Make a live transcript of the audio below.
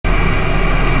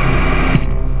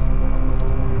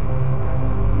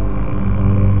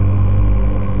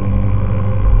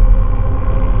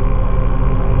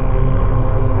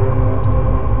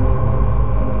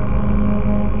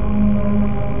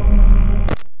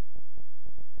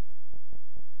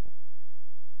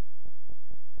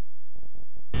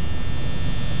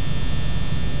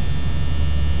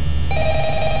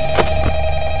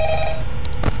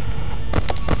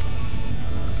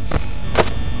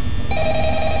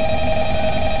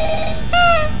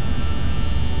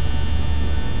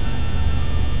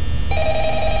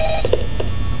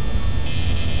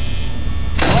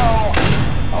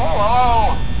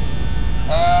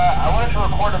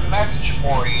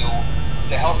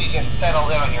you get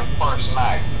settled in on your first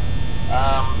night.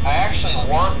 I actually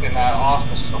worked in that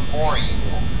office before you.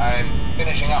 I'm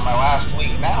finishing up my last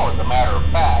week now, as a matter of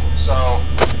fact, so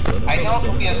I know it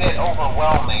can be a bit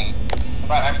overwhelming,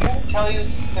 but I'm going to tell you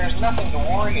there's nothing to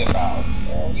worry about.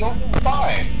 You'll do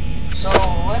fine. So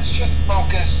let's just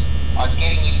focus on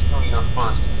getting you through your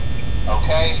first week,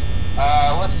 okay?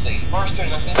 Let's see. First,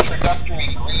 there's an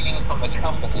introductory greeting from the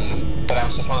company that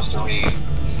I'm supposed to read.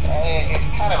 It's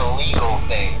kind of a legal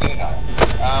thing, you know.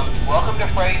 Welcome to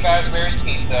Freddy Fazbear's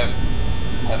Pizza,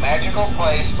 a magical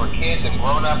place for kids and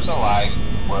grown-ups alike,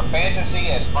 where fantasy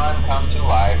and fun come to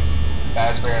life.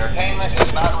 Fazbear Entertainment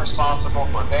is not responsible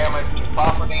for damage to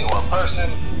property or person.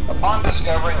 Upon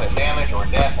discovering that damage or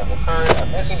death has occurred, a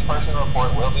missing person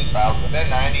report will be filed within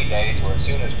 90 days or as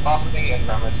soon as property and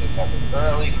premises have been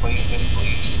thoroughly cleaned and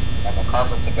bleached and the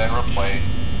carpets have been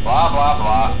replaced. Blah, blah,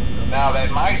 blah. Now,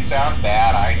 that might sound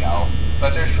bad, I know,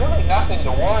 but there's really nothing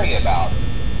to worry about.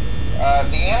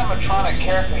 The animatronic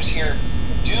characters here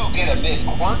do get a bit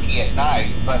quirky at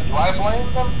night, but do I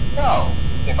blame them? No.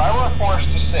 If I were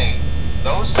forced to sing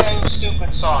those same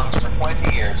stupid songs for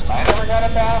 20 years and I never got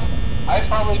a bath, I'd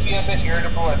probably be a bit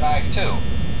irritable at night too.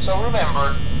 So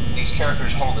remember, these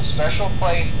characters hold a special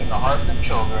place in the hearts of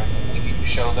children and we need to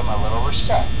show them a little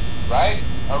respect, right?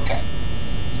 Okay.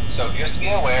 So just be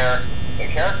aware, the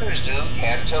characters do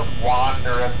tend to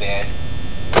wander a bit.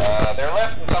 They're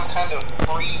left in some kind of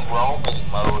free roaming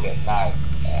mode at night.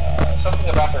 Something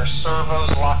about their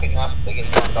servos locking up if they get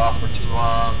turned off for too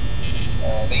long.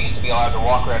 They used to be allowed to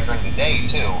walk around during the day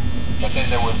too, but then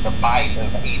there was the bite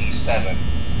of 87.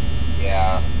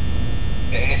 Yeah,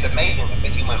 it's amazing that the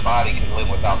human body can live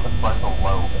without the frontal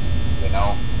lobe, you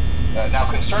know?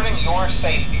 Now, concerning your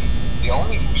safety, the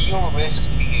only real risk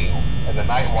to you as a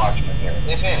night watchman here,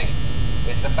 if any,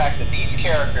 is the fact that these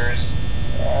characters,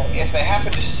 if they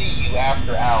happen to see you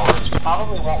after hours,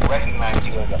 probably won't recognize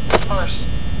you as a person.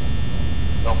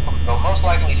 They'll most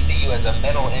likely see you as a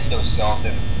metal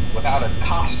endoskeleton without its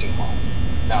costume on.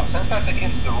 Now, since that's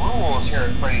against the rules here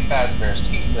at Freddy Fazbear's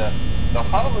Pizza, they'll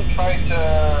probably try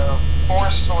to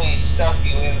forcefully stuff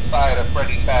you inside a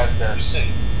Freddy Fazbear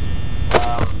suit.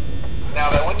 Now,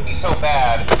 that wouldn't be so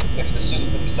bad if the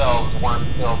suits themselves weren't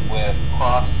filled with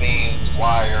crossbeams,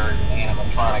 wires, and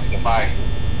animatronic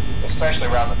devices, especially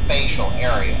around the facial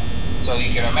area. So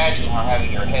you can imagine how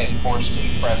having your head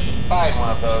forcefully pressed inside one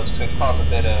of those could cause a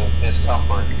bit of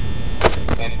discomfort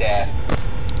and death.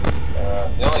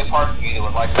 The only parts of you that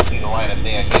would like to see the light of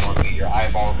day again would be your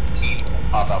eyeballs and teeth when they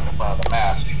pop out the front of the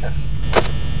mask.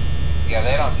 Yeah,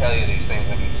 they don't tell you these things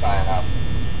when you sign up.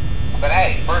 But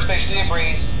hey, first station of the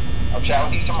breeze. I'll chat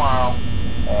with you tomorrow.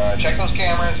 Check those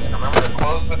cameras and remember to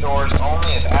close the doors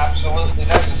only if absolutely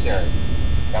necessary.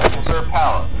 Gotta conserve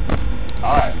power.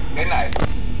 Alright, good night.